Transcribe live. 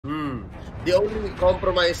The only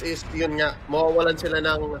compromise is, yun nga, mawawalan sila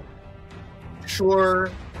ng sure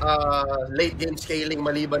late game scaling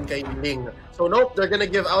maliban kay Ling. So nope, they're gonna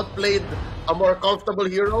give Outplayed a more comfortable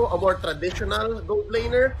hero, a more traditional gold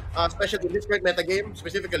laner, especially in this current metagame,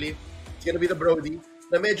 specifically, it's gonna be the Brody,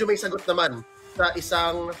 na medyo may sagot naman sa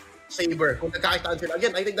isang Saber. Kung nagkakitaan sila.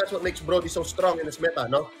 Again, I think that's what makes Brody so strong in this meta,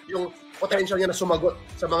 no? Yung potential niya na sumagot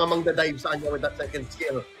sa mga mangda-dive sa kanya with that second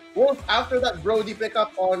skill. Wolf, after that Brody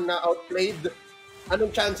pickup on Outplayed,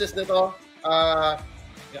 anong chances nito?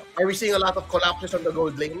 Are we seeing a lot of collapses on the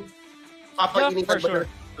gold lane? For sure.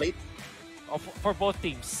 For both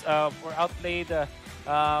teams. For Outplayed,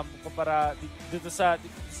 kumpara dito sa,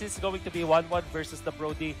 this is going to be 1-1 versus the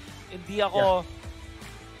Brody. Hindi ako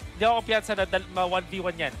piyansa na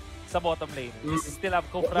 1v1 yan sa bottom lane. Still have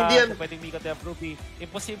Cobra, pwedeng Mika to have Ruby.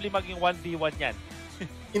 Imposible maging 1v1 yan.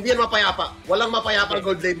 Hindi yan mapayapa. Walang mapayapa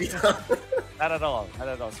gold lane dito. Not at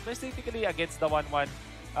all. Specifically against the 1-1.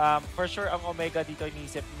 For sure, ang Omega dito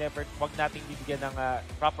iniisip, wag nating bibigyan ng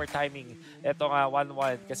proper timing itong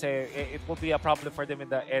 1-1 kasi it will be a problem for them in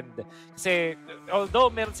the end. Kasi although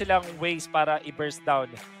meron silang ways para i-burst down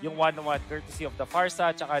yung 1-1 courtesy of the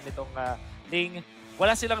Farsa tsaka nitong Ling,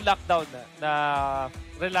 wala silang lockdown na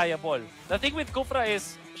reliable. The thing with Kufra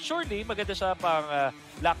is, surely maganda siya pang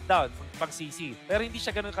lockdown, pang CC. Pero hindi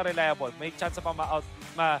siya ganun ka-reliable. May chance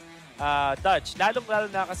pa dodge. Lalong-lalo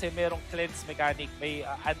na kasi merong cleanse mechanic, may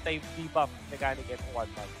anti-debuff mechanic itong 1-1.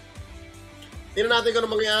 Tingnan natin kung ano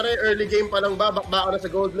mangyayari. Early game pa lang ba? Bakbaka na sa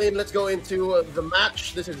gold lane. Let's go into the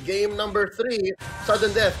match. This is game number 3. Sudden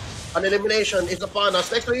death. An elimination is upon us.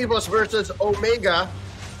 NEXPLAY EVOS versus Omega.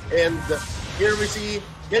 And here we see,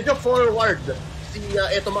 medyo forward si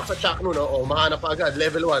Etomax at Chak no? Oh, mahanap pa agad.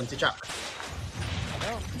 Level 1 si Chak.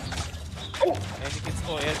 Oh! And you can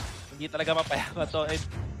see, hindi talaga mapayama to. And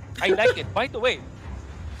I like it. By the way,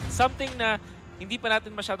 something na hindi pa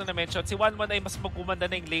natin masyado na-mention, si 1-1 ay mas magkumanda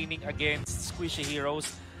na yung laning against squishy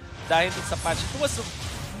heroes dahil sa patch. It was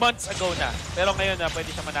months ago na. Pero ngayon na pwede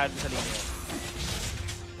siya manalo sa laning.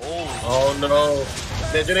 Oh no.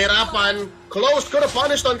 Medyo nahirapan. Close could have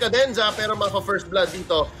punished on Cadenza pero maka-first blood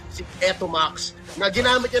dito si Etomax na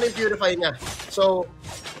ginamit niya ng Purify niya. So,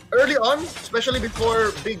 early on, especially before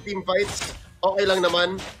big team fights, okay lang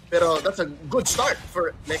naman, pero that's a good start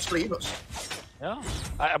for NEXPLAY EVOS. Yeah,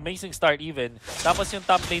 amazing start even. Tapos yung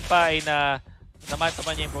top lane pa ay naman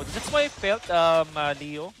niya yung Brody. That's why I felt,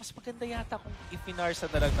 Leo, mas maganda yata kung ipinarsa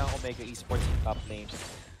na lang ng Omega Esports yung top lane.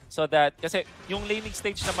 So that, kasi yung laning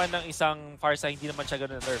stage naman ng isang Farsa, hindi naman siya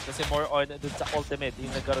ganun na nerf. Kasi more on dun sa ultimate,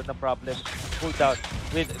 yung nagkaroon ng problem, pulled out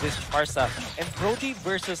with this Farsa. And Brody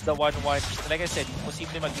versus the 1-1, like I said,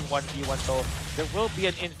 imposible maging 1v1 to. There will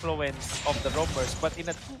be an influence of the roamers. But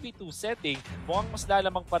in a 2v2 setting, mukhang mas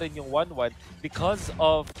lalamang pa rin yung 1-1 because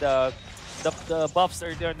of the buffs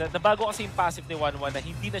earlier. Nabago kasi yung passive ni 1-1 na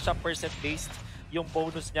hindi na siya percent-based yung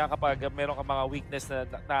bonus niya kapag meron ka mga weakness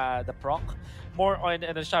na the proc. More on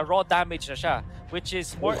raw damage na siya, which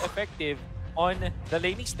is more effective on the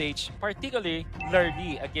laning stage, particularly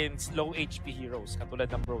early against low HP heroes katulad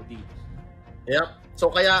ng Brody. Yep. So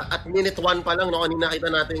kaya at minute 1 pa lang, no, kanina nakita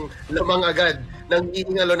nating lamang agad nang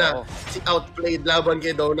hihingalo na si Outplayed laban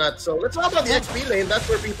kay Donut. So let's talk about the XP lane. That's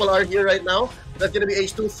where people are here right now. That's gonna be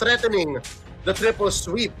H2 threatening the triple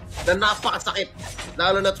sweep na napakasakit.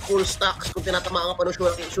 Lalo na full stacks kung tinatamaan ka pa ng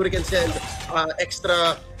Shuriken Send,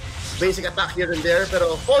 extra basic attack here and there,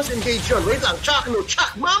 pero false engage yun. Wait lang, Chak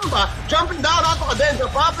Mamba, jumping down out of Cadenza,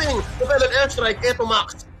 popping the pellet airstrike,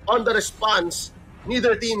 Etomax on the response.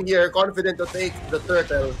 Neither team here confident to take the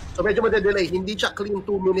turtle. So medyo madedelay, hindi siya clean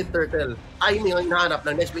 2-minute turtle. Timing ang hinahanap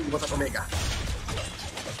ng NEXPLAY EVOS at Omega.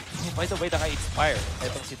 By the way, naka-inspire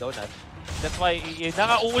itong si Donut. That's why,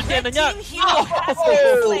 naka-ultian na niya.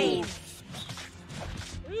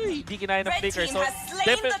 Hindi kinaya ng flicker. So,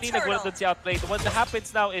 definitely nagulat doon si Outplayed. What happens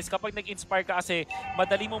now is kapag nag-inspire ka kasi,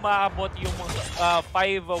 madali mo maaabot yung 5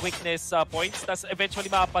 weakness points. Tapos eventually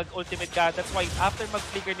makapag-ultimate ka. That's why after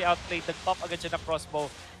mag-flicker ni Outplayed, nag-pop agad siya ng crossbow.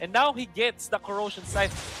 And now he gets the corrosion side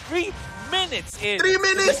 3 minutes in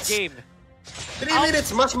this game. 3 minutes!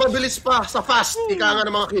 Mas mabilis pa sa fast. Ika nga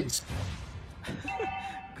ng mga kids.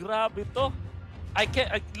 Grabe to.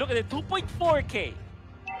 Look at it. 2.4K.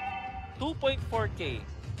 2.4K.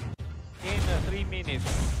 In 3 minutes.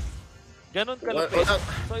 Ganon kalupit.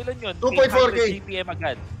 So ilan yun? 2.4K. GPM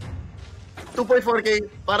agad. 2.4K,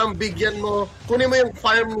 parang bigyan mo, kunin mo yung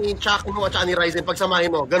farm ni Chak mo at ni Ryzen,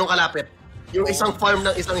 pagsamahin mo, ganon kalapit. Yung isang farm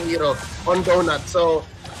ng isang hero on Donut. So,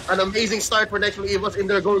 an amazing start for NEXPLAY EVOS in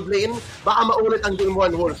their gold lane. Baka maulit ang Game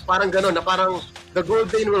 1 Wolves. Parang ganun, na parang the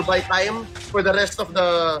gold lane will buy time for the rest of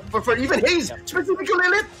the... For even Haze, specifically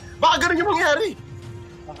Lilith. Baka ganun yung mangyari.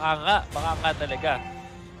 Baka nga talaga.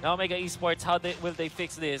 Now, Omega Esports, will they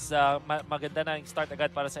fix this? Maganda na yung start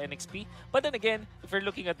agad para sa NXP. But then again, if you're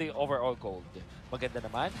looking at the overall gold, maganda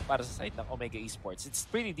naman para sa side ng Omega Esports. It's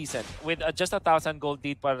pretty decent. With just 1,000 gold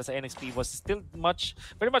lead para sa NXP was still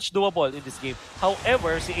very much doable in this game.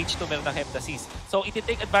 However, si H2 meron ng Heptasis. So,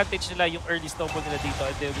 iti-take advantage nila yung early snowball nila dito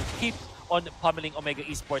and they will keep on pummeling Omega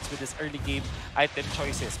Esports with this early game item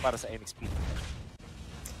choices para sa NXP.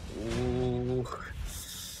 Ooh.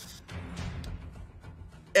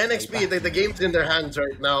 NXP, the game's in their hands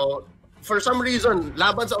right now. For some reason,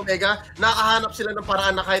 laban sa Omega, nakahanap sila ng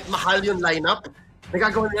paraan na kahit mahal yung lineup,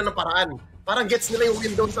 nagagawa nila ng paraan. Parang gets nila yung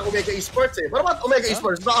windows ng Omega Esports eh. What about Omega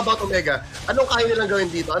Esports? Not about Omega. Anong kaya nilang gawin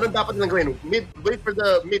dito? Anong dapat nilang gawin? Wait for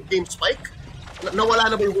the mid-game spike? Nawala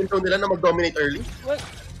na ba yung window nila na mag-dominate early? Well,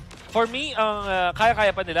 for me,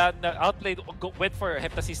 kaya-kaya pa nila na outplayed, went for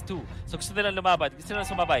Heptasis 2. So gusto nilang lumaban, gusto nilang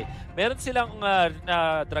sumabay. Meron silang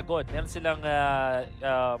Dragon, meron silang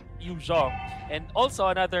Yuzhong. And also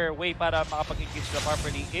another way para makapag-engage na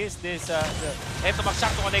properly is this, eto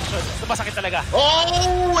mag-shakto connection. Ito masakit talaga.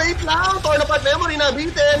 Oh, wait lang! Tornapad memory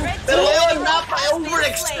nabitin. Pero ngayon,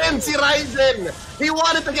 napa-overextend si Ryzen. He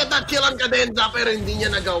wanted to get that kill on Cadenza pero hindi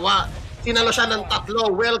niya nagawa. Sinalo siya ng tatlo.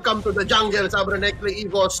 Welcome to the jungle, SIBOLFB NEXPLAY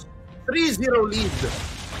EVOS. 3-0 lead.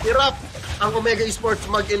 Hirap ang Omega Esports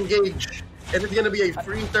mag-engage. And it's gonna be a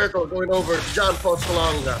free turtle going over to John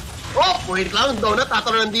Poscolonga. Oh, wait lang. Donut,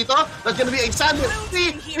 tatalo lang dito. That's gonna be a sandwich.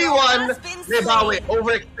 3-1. Nebawi.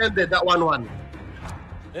 Overextended that 1-1.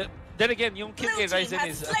 Then again, yung kill kay Ryzen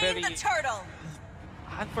is very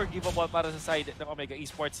unforgivable para sa side ng Omega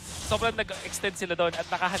Esports. Sobrang nag-extend sila doon at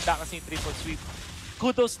nakahanda kasi yung triple sweep.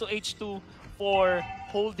 Kudos to H2 for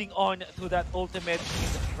holding on to that ultimate in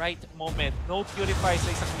the right moment. No Purify sa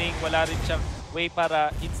isang lane. Wala rin siyang way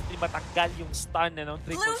para instantly matanggal yung stun na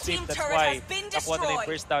triple sweep. That's why nakuha na yung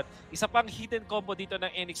burst down. Isa pang hidden combo dito ng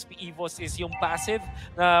NXP EVOS is yung passive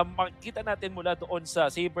na makikita natin mula doon sa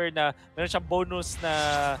Saber na meron siyang bonus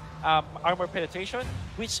na armor penetration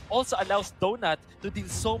which also allows Donut to deal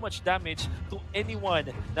so much damage to anyone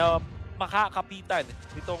na makakapitan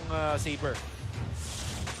nitong Saber.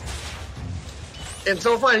 And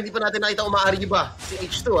so far, hindi pa natin nakita umaariba si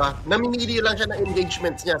H2 ha. Namimili lang siya ng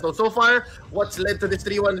engagements niya. So far, what's led to this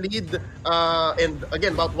 3-1 lead, and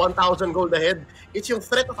again, about 1,000 gold ahead, it's yung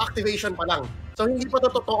threat of activation pa lang. So hindi pa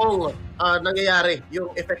ito totoong nangyayari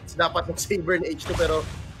yung effects dapat ng Saber ni H2 pero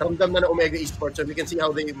ramdam na ng Omega Esports so we can see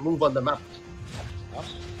how they move on the map.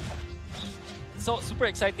 So, super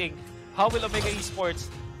exciting. How will Omega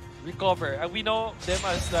Esports recover? We know them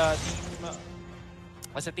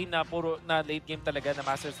as a team na puro na late game talaga, na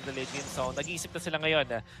masters of the late game. So, nag-iisip na sila ngayon.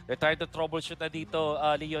 They're trying to troubleshoot na dito,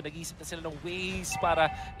 Leo. Nag-iisip na sila ng ways para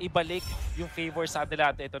ibalik yung favor sa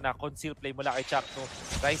kanila. At ito na, conceal play mula kay Chakno.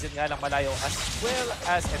 Ryzen nga lang malayo as well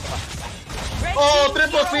as ito pa. Oh,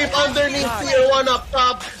 triple sweep underneath tier 1 up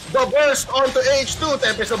top. The burst onto H2.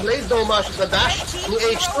 Tempest of Blaze, no match the dash ni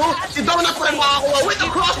H2. Si Donut pa rin makakuha with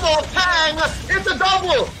the crossbow. Hang! It's a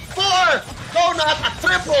double for Donut, a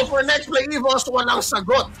triple for NEXPLAY EVOS. Walang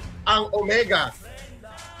sagot ang Omega.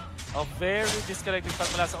 A very disconnected fan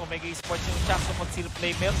mula sa Omega Esports. Yung chance to conceal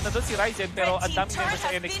play. Meron na doon si Ryzen pero ang dami member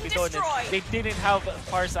sa NXP doon. They didn't have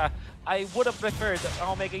Parsa. I would have preferred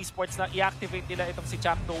ang Omega Esports na i-activate nila itong si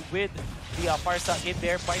Chakno with the Parsa in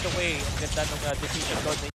there. By the way, ang ganda ng decision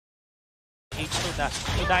doon. H2 na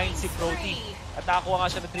unahin si Brody. At nakakuha nga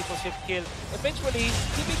siya ng triple swift kill. Eventually,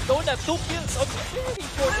 giving Donut 2 kills on very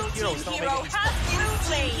important heroes ng Omega Esports.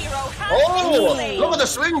 Oh! Look at the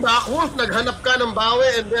swing back. Wolf, naghanap ka ng bawi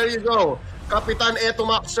and there you go. Kapitan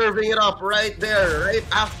Etomac serving it up right there. Right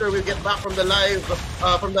after we get back from the live,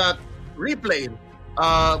 from that replay.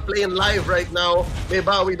 Playing live right now. May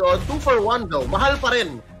bawi doon. 2 for 1 though. Mahal pa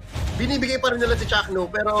rin. Binibigay pa rin nila si Chakno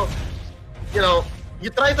pero, you know, you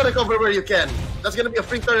try to recover where you can. That's gonna be a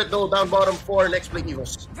free turret though, down bottom for NEXPLAY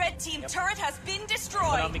EVOS. Red team turret has been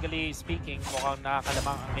destroyed. Economically speaking, mukhang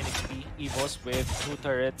nakakalamang ang NXP EVOS with 2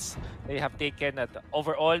 turrets. They have taken at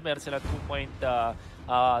overall, meron sila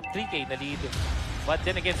 2.3k na lead. But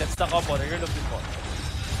then again, that's the combo that you're looking for.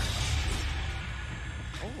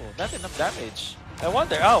 Oh, not enough damage. I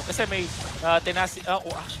wonder, kasi may tenacity.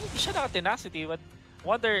 Actually, hindi siya naka-tenacity, but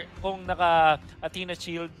wonder kung naka-Athena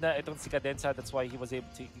shield na itong si Cadenza. That's why he was able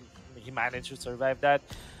to, he managed to survive that.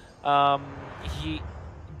 He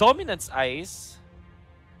dominance eyes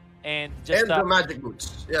and just the magic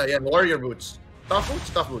boots. Yeah, warrior boots. Tough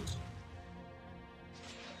boots.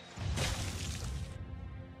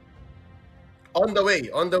 On the way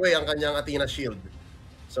ang kanyang Athena shield.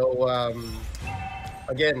 So,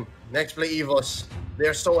 again, NEXPLAY EVOS,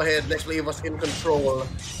 they're so ahead. NEXPLAY EVOS in control.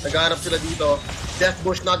 Naghahanap sila dito. Death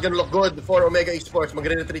Bush not gonna look good for Omega Esports.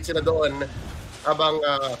 Magre-retreat sila doon habang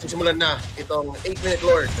sisimulan na itong 8-minute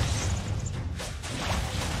Lord.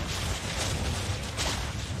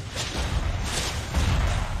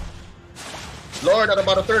 Lord at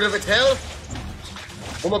about a third of its health.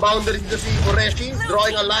 Bumaboundary dito si Ureshi,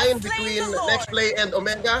 drawing a line between NEXPLAY and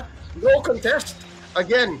Omega. No contest.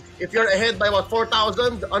 Again, if you're ahead by what,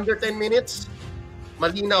 4,000, under 10 minutes,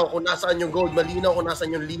 malinaw kung nasaan yung gold, malinaw kung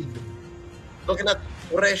nasaan yung lead. Looking at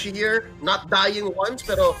Ureshi here, not dying once,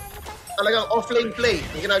 pero talagang off-lane play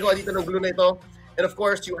yung ginagawa dito ng blue na ito. And of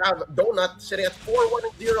course, you have Donut sitting at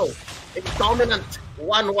 4-1-0. A dominant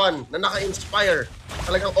 1-1 na naka-inspire.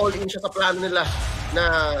 Talagang all-in siya sa plano nila na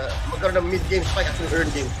magkaroon ng mid-game spike at yung early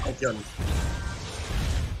game spike yun.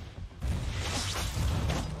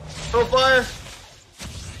 So far,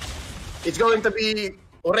 it's going to be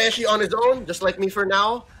Ureshi on his own, just like me for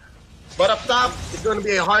now. But up top, it's going to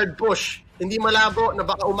be a hard push. Hindi malabo na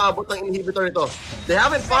baka umabot ng inhibitor ito. They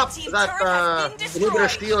haven't popped that inhibitor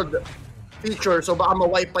shield feature, so baka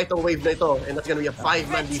ma-wipe pa itong wave na ito. And that's going to be a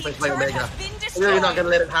 5-man defense by Omega. So you're not going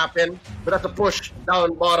to let it happen. But that's a push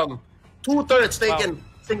down bottom. 2 turrets taken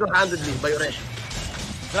single-handedly by Ureshi.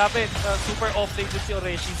 Grabe, super off-lane with si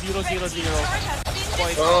Ureshi, 0-0-0.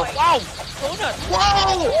 Wow!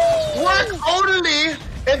 Wow! Work only!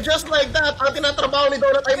 And just like that, ang tinatrabaho ni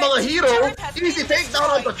Donut ay mga hero. Easy takedown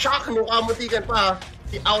on the Chak. Kamutikan pa.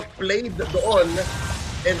 He outplayed doon.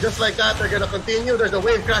 And just like that, they're gonna continue. There's a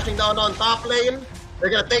wave crashing down on top lane.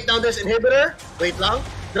 They're gonna take down this inhibitor. Wait lang.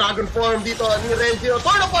 Dragon form dito ni Renejay.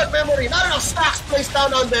 Torn apart memory. Not enough stacks placed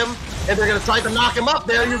down on them. And they're gonna try to knock him up.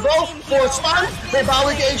 There you go. Full stun. May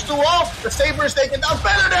bawi kay H2O. The Saber is taken down.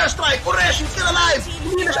 Better there strike. Ureshi still alive.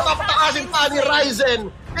 Hindi na siya mapatakasin pa ni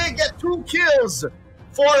Ryzen. They get 2 kills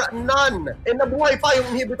for none. And nabuhay pa yung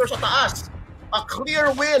inhibitor sa taas. A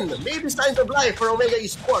clear win. Maybe signs of life for Omega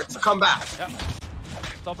Esports. Come back. Yeah.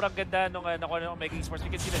 Sobrang ganda nung nakuha ng Omega Esports. We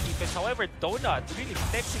can see the defense. However, Donut really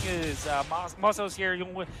flexing his muscles here.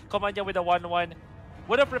 Yung command niya with a 1-1.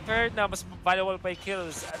 Would have prepared na mas valuable by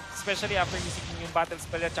kills, especially after using yung battle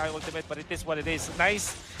spell at yung ultimate, but it is what it is.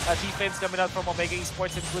 Nice defense coming out from Omega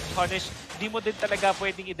Esports and good punish. Di mo din talaga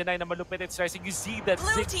pwedeng i-deny na malupit at stressing. You see that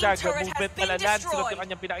zigzag movement na landslot yung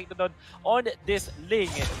kanyang pinakita doon on this lane.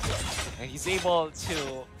 And he's able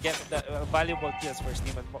to get the valuable kills for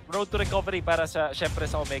Steven. Road to recovery para sa, syempre,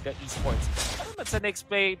 sa Omega Esports. Ano naman sa next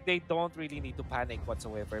play, they don't really need to panic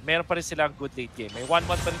whatsoever. Meron pa rin silang good late game. May 1-1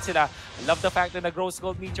 pa rin sila. Love the fact na nag-rose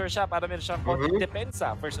gold meteor siya para meron siyang konting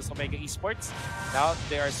depensa versus Omega Esports. Now,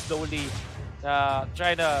 they are slowly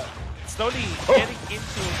getting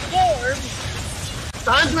into form.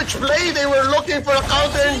 Sandwich play. They were looking for a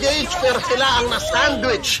counter-engage, pero sila ang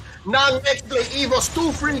na-sandwich ng NEXPLAY EVOS. 2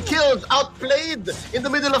 free kills, outplayed in the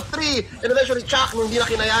middle of 3. And eventually, Chak nung hindi na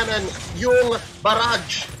kinayanan yung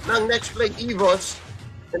barrage ng NEXPLAY EVOS.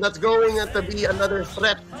 And that's going to be another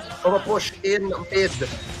threat of a push in mid.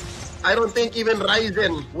 I don't think even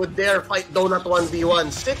Ryzen would dare fight Donut 1v1.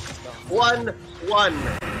 6-1-1.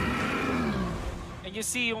 And you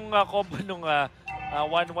see yung combo nung 1-1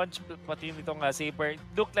 pati nitong Saber.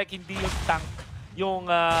 Look like hindi yung tank yung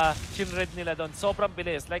shinred nila doon. Sobrang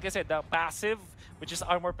bilis. Like I said, the passive, which is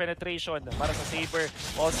armor penetration para sa Saber,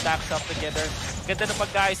 all stacks up together. Ganda ng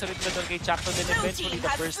pag-isolate nila doon kay Chakto. Then eventually the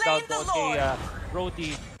burst down doon kay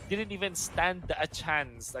Brody didn't even stand a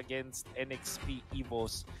chance against NXP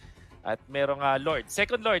EVOS. At merong Lord.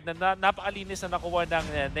 Second Lord na napakalinis na nakuha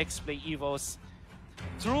ng NEXPLAY EVOS.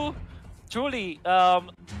 Truly,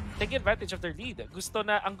 taking advantage of their lead. Ang gusto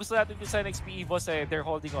natin sa NXP EVOS, they're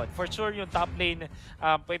holding on. For sure, yung top lane,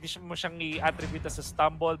 pwede mo siyang i-attribute as a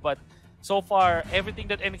stumble, but so far, everything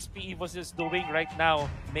that NXP EVOS is doing right now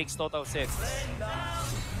makes total sense.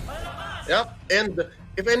 Yep, and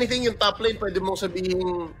if anything, yung top lane, pwede mong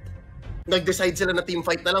sabihin nag-decide sila na team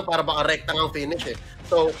fight na lang para baka rectang ang finish eh.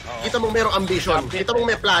 So, kita mong merong ambition, kita mong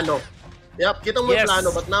may plano. Yep, kita mong may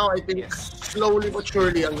plano, but now I think slowly but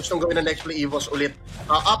surely ang gustong gawin ng NEXPLAY EVOS ulit.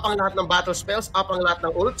 Up ang lahat ng battle spells, up ang lahat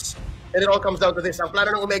ng ults, and it all comes down to this. Ang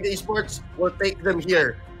plano ng Omega Esports will take them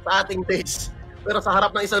here sa ating base. Pero sa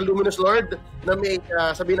harap ng isang Luminous Lord na may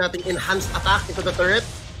sabihin nating enhanced attack into the turret,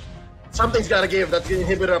 something's gotta give. That's the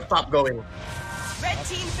inhibitor up top going. Red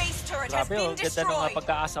team base turret has been destroyed. Ganda nung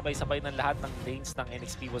pagkakasabay-sabay ng lahat ng lanes ng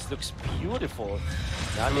NXP was looks beautiful.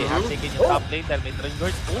 Now they have taken yung top lane dahil may train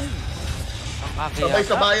lords.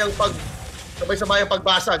 Sabay-sabay ang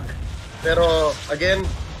pagbasag. Pero again,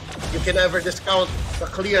 you can never discount the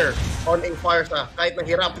clear on a Farsa. Kahit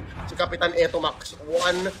nahirap si Kapitan Etomax,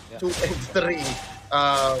 1, 2, and 3.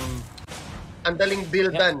 Ang daling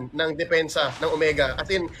buildan ng depensa ng Omega. As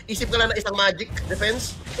in, isip ka lang na isang magic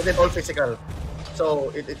defense and then all physical.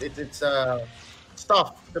 So, it's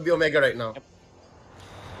tough to be Omega right now.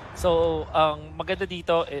 So, ang maganda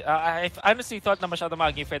dito, I honestly thought na masyado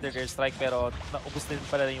maging Feather Strike pero naubos din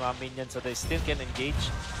pala yung mga minions so they still can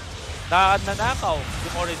engage. Nanakaw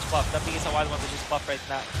yung orange buff, nabigay sa 1-1 with this buff right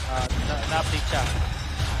na na-update siya.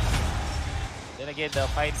 Then again, the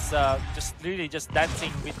fights just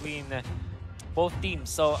dancing between both teams.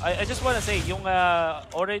 So I just want to say, yung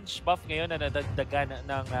orange buff ngayon na nadagdagan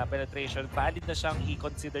ng penetration, valid na siyang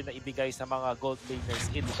i-consider na ibigay sa mga gold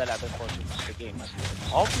laners in the latter portions of the game.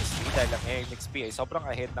 Obviously, dahil ang NXP ay sobrang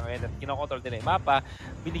ahead na ngayon at kinokontrol nila yung mapa,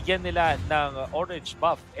 binigyan nila ng orange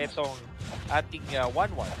buff etong ating 1-1.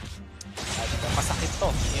 At masakit to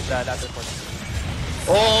in the latter portions.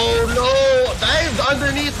 Oh no! Dived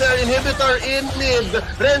underneath their inhibitor in mid.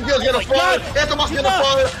 Renjo gonna fall. Etomax gonna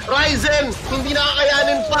fall. Ryzen, hindi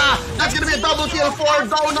nakakayanin pa. That's gonna be a double kill for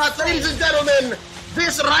Donut. Ladies and gentlemen,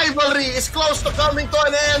 this rivalry is close to coming to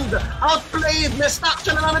an end. Outplayed, may stack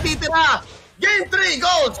siya na lang natitira. Game 3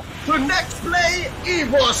 goes to NEXPLAY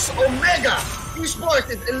EVOS. Omega Esports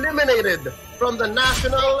is eliminated from the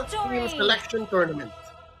National Team Selection Tournament.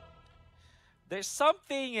 There's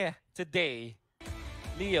something today,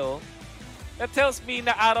 Leo, that tells me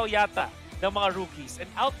na araw yata ng mga rookies and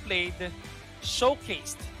Outplayed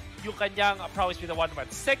showcased yung kanyang prowess with the 1-1.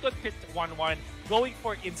 Second pit 1-1, going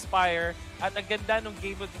for Inspire. At ang ganda ng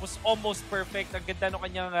game, it was almost perfect. Ang ganda ng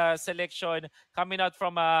kanyang selection coming out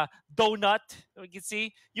from Donut. You can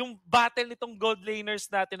see, yung battle nitong gold laners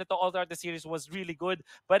natin ito all throughout the series was really good.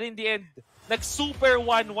 But in the end, nag-super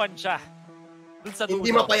 1-1 siya. Dun sa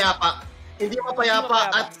Hindi mapayapa. Hindi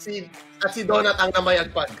mapayapa at si Donut ang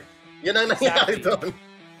namayagpag. Yun ang nangyari doon.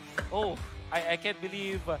 Oh, I can't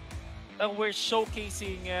believe we're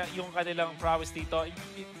showcasing yung kanilang prowess dito.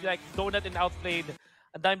 Like Donut and Outplayed,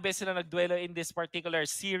 ang daming beses na nagduelo in this particular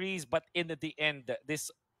series, but in the end, this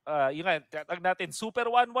yung tag natin super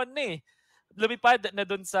 1-1 na eh. Lumipad na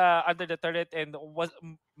dun sa under the turret and was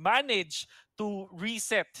managed to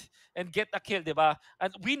reset and get a kill, di ba?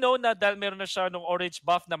 And we know na dahil meron na siya ng orange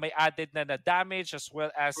buff na may added na damage as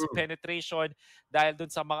well as penetration dahil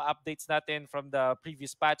dun sa mga updates natin from the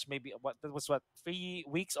previous patch, maybe that was 3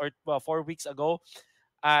 weeks or 4 weeks ago.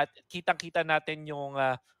 At kitang-kita natin yung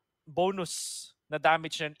bonus na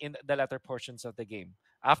damage in the latter portions of the game.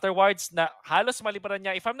 Afterwards, na halos maliparan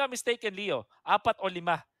niya, if I'm not mistaken, Leo, 4 o 5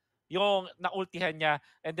 yung naultihan niya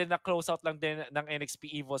and then na-close out lang din ng NXP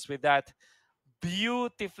EVOS with that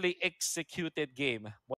beautifully executed game.